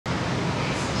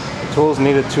tools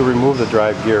needed to remove the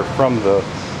drive gear from the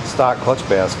stock clutch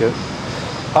basket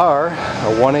are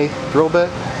a 1/8 drill bit,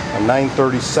 a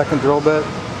 9/32 drill bit,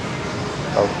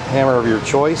 a hammer of your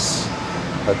choice,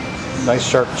 a nice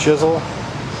sharp chisel,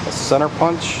 a center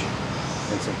punch,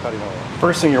 and some cutting oil.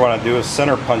 First thing you want to do is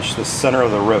center punch the center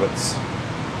of the rivets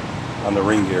on the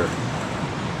ring gear.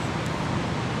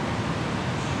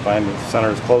 Find the center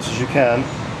as close as you can,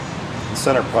 the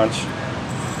center punch,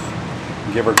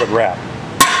 and give her a good wrap.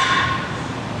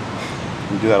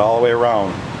 You do that all the way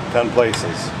around, 10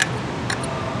 places.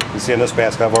 You see in this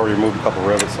basket I've already removed a couple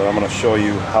rivets, so I'm going to show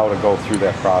you how to go through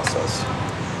that process.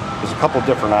 There's a couple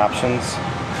different options.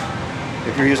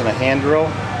 If you're using a hand drill,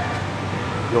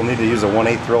 you'll need to use a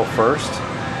 1/8 drill first,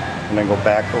 and then go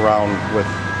back around with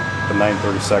the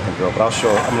 9/32 drill. But I'm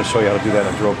going to show you how to do that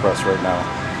in a drill press right now.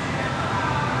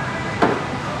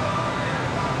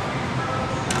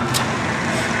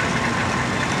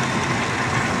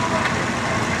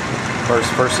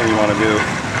 First thing you want to do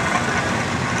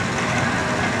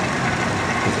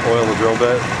is oil the drill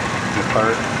bit in the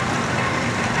part.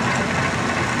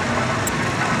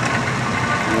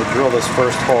 And we'll drill this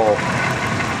first hole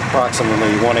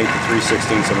approximately 1/8 to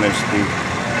 3/16 of an inch deep.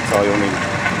 That's all you'll need.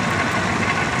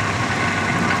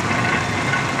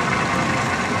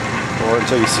 Or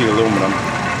until you see aluminum.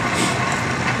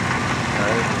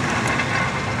 Alright.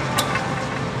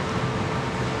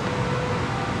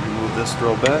 Remove this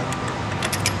drill bit.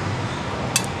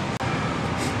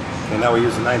 And now we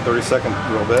use the 9/32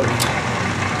 drill bit.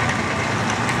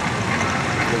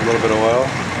 Give a little bit of oil.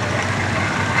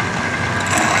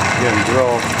 Again,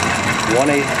 drill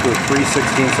 1/8 to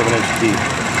 3/16 of an inch deep.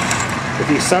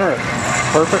 If you center it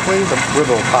perfectly, the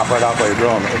rivet will pop right out while you're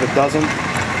drilling. If it doesn't,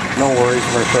 no worries.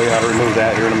 We're going to show you how to remove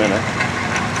that here in a minute.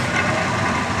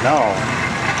 Now,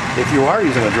 if you are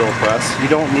using a drill press, you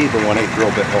don't need the 1/8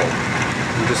 drill bit hole.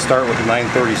 You just start with the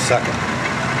 9/32,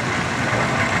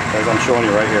 as I'm showing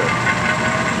you right here.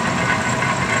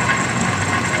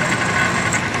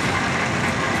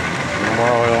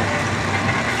 More oil.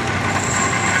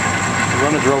 You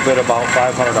run the drill bit about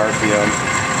 500 RPM.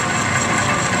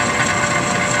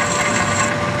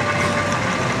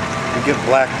 If you get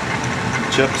black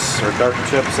chips or dark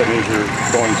chips, that means you're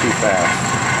going too fast.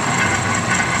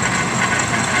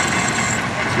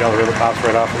 See how the rivet pops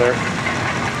right off of there?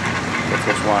 That's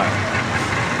what you want.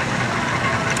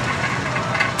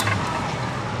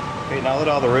 Okay, now that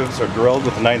all the rivets are drilled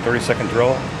with the 9/32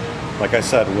 drill, like I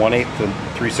said, 1/8 to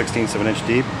 3/16 of an inch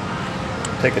deep,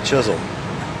 take a chisel.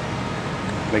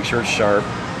 Make sure it's sharp.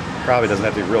 Probably doesn't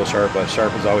have to be real sharp, but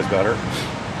sharp is always better.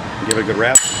 And give it a good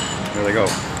wrap. There they go.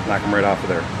 Knock them right off of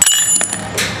there.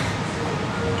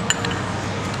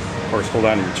 Of course, hold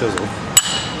on to your chisel.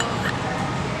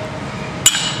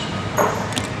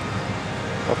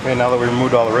 Okay, now that we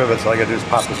removed all the rivets, all I gotta do is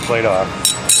pop this plate off.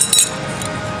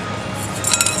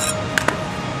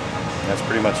 That's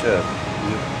pretty much it.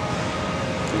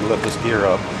 You lift this gear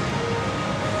up,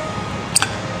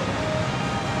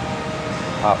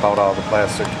 pop out all the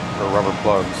plastic or rubber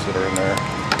plugs that are in there.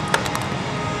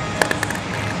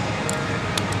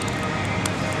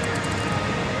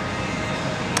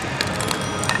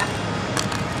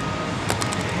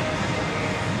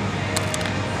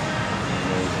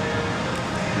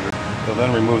 You'll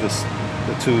then remove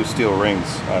the two steel rings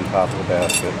on top of the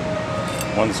basket.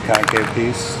 One's a concave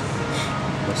piece,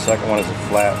 the second one is a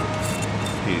flat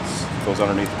piece. It goes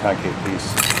underneath the concave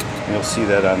piece. And you'll see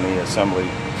that on the assembly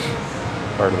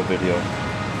part of the video.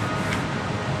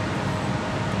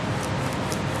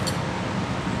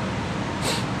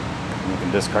 And you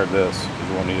can discard this because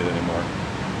you won't need it anymore.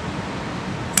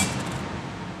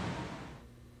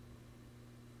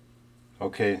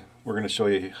 Okay, we're going to show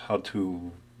you how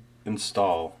to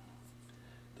install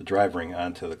the drive ring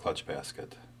onto the clutch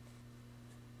basket.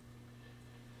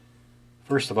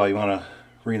 First of all, you want to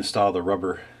reinstall the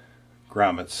rubber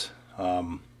grommets.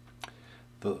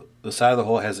 The side of the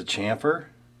hole has a chamfer,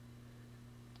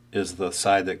 is the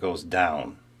side that goes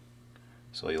down.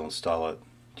 So you'll install it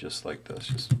just like this,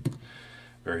 just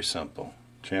very simple.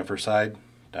 Chamfer side,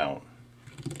 down.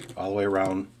 All the way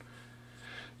around,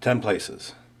 10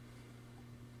 places.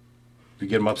 If you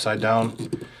get them upside down,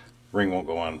 ring won't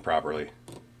go on properly.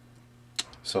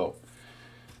 So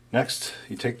next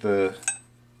you take the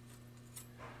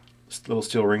little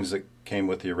steel rings that came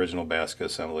with the original basket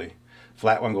assembly.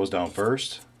 Flat one goes down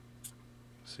first.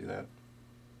 See that?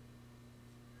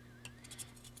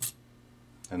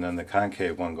 And then the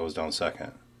concave one goes down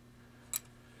second.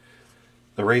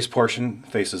 The raised portion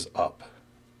faces up.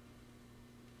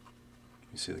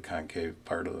 You see the concave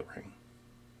part of the ring.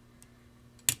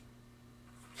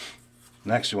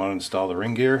 Next you want to install the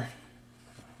ring gear.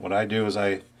 what I do is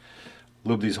I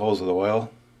lube these holes with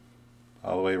oil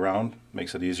all the way around.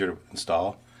 Makes it easier to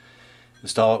install.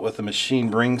 Install it with the machine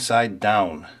bring side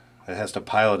down. It has to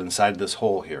pilot inside this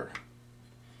hole here.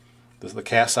 The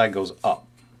cast side goes up.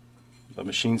 The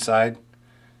machine side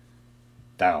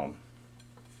down.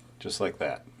 Just like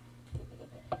that.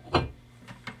 And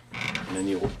then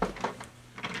you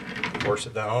force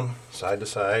it down side to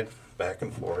side, back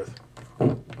and forth.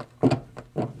 Get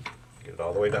it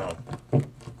all the way down.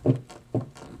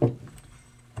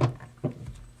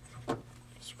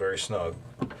 It's very snug.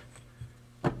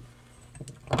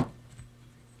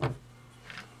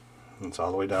 It's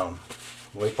all the way down.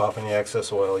 Wipe off any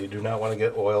excess oil. You do not want to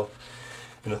get oil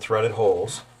in the threaded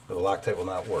holes, or the Loctite will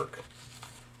not work.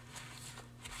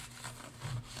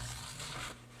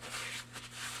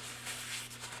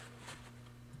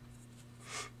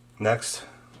 Next,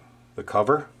 the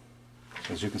cover.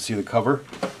 As you can see, the cover,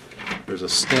 there's a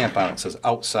stamp on it that says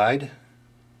outside.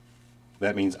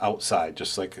 That means outside,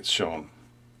 just like it's shown.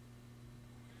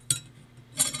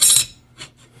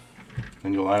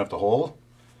 Then you'll line up the hole.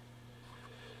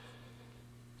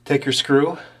 Take your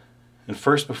screw, and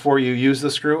first, before you use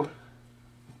the screw,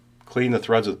 clean the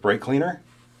threads with brake cleaner,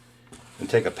 and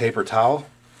take a paper towel,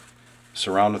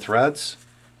 surround the threads,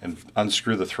 and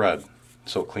unscrew the thread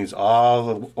so it cleans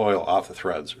all the oil off the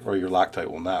threads, or your Loctite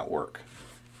will not work.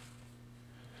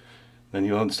 Then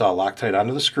you'll install Loctite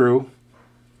onto the screw,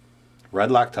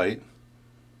 red Loctite,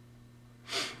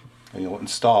 and you'll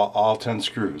install all 10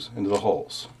 screws into the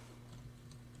holes.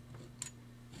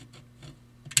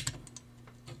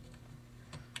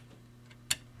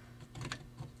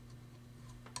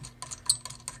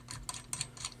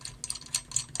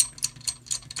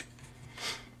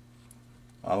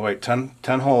 All the way 10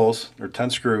 holes, or 10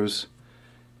 screws,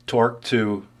 torque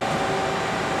to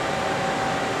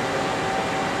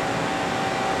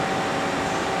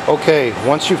okay,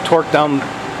 once you've torqued down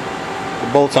the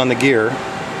bolts on the gear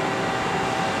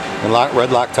and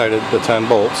red Loctited the 10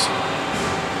 bolts,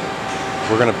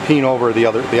 we're going to peen over the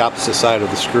opposite side of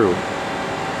the screw.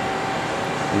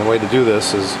 And the way to do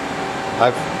this is,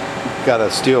 I've got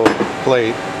a steel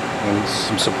plate and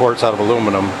some supports out of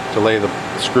aluminum to lay the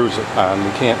screws on.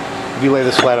 You can't, if you lay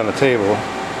this flat on the table,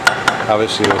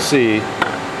 obviously you'll see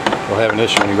you'll have an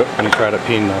issue when you try to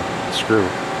peen the screw.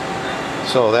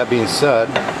 So that being said,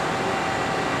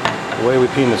 the way we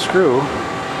peen the screw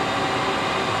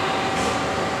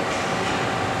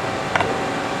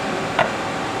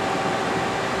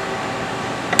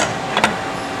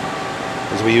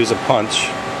is we use a punch,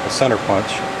 a center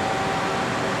punch,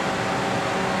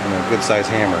 and a good size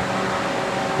hammer.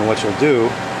 And what you'll do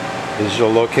is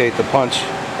you'll locate the punch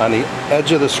on the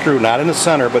edge of the screw, not in the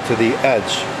center, but to the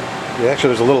edge. Actually,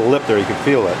 there's a little lip there, you can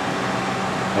feel it.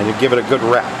 And you give it a good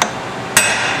rap.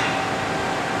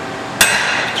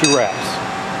 2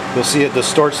 raps. You'll see it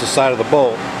distorts the side of the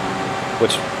bolt,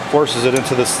 which forces it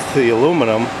into the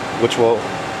aluminum, which will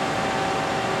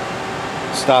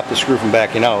stop the screw from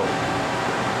backing out,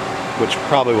 which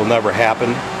probably will never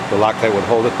happen. The Loctite would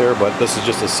hold it there, but this is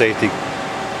just a safety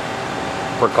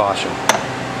precaution.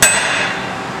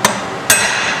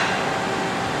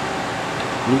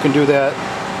 You can do that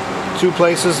 2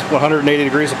 places 180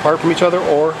 degrees apart from each other,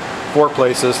 or 4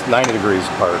 places 90 degrees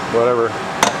apart, whatever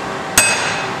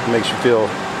makes you feel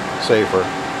safer.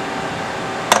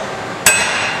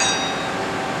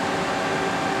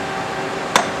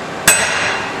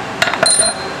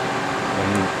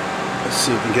 And let's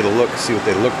see if we can get a look, see what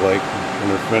they look like when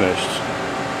they're finished.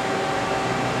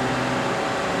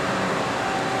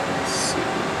 Let's see.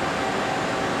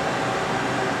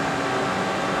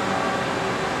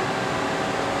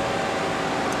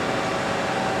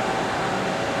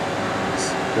 Let's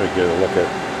go get a look at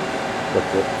what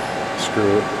the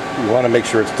screw. You want to make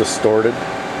sure it's distorted.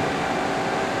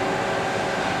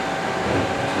 And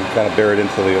you kind of bear it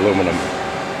into the aluminum. You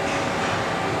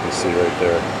can see right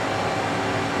there.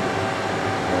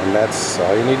 And that's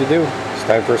all you need to do. It's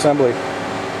time for assembly.